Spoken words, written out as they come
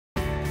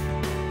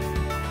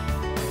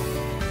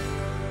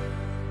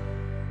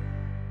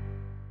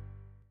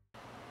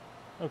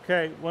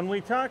Okay, when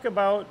we talk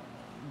about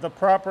the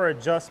proper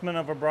adjustment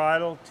of a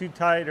bridle, too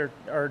tight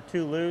or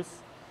too loose,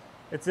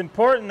 it's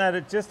important that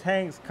it just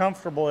hangs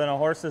comfortable in a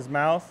horse's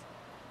mouth.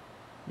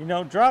 You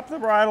know, drop the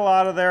bridle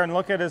out of there and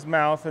look at his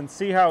mouth and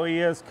see how he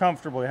is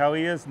comfortably, how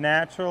he is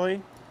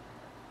naturally.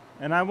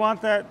 And I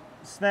want that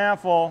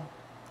snaffle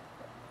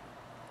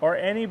or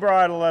any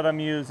bridle that I'm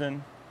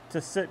using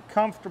to sit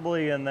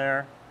comfortably in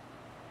there.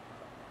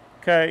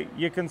 Okay,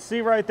 you can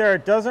see right there,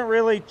 it doesn't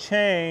really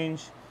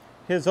change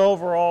his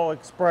overall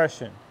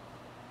expression.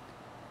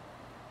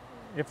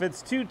 If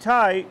it's too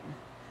tight,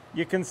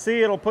 you can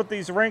see it'll put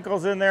these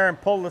wrinkles in there and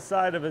pull the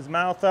side of his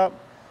mouth up.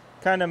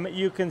 Kind of,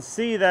 you can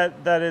see that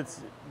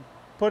it's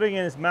putting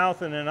his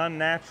mouth in an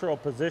unnatural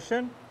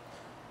position.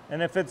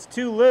 And if it's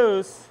too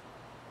loose,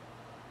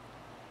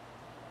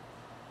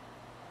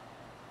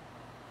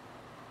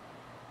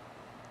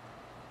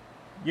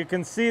 you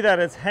can see that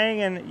it's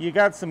hanging, you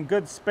got some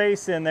good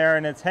space in there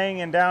and it's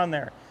hanging down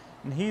there.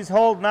 And he's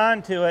holding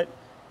on to it,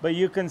 but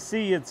you can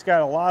see it's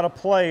got a lot of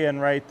play in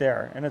right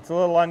there. And it's a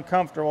little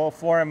uncomfortable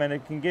for him and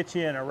it can get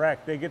you in a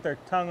wreck. They get their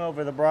tongue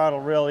over the bridle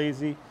real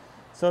easy.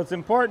 So it's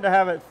important to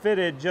have it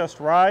fitted just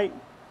right.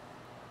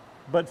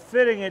 But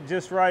fitting it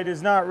just right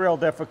is not real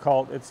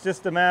difficult. It's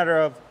just a matter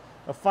of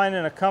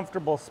finding a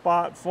comfortable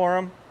spot for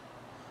him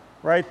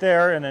right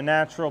there in a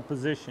natural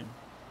position.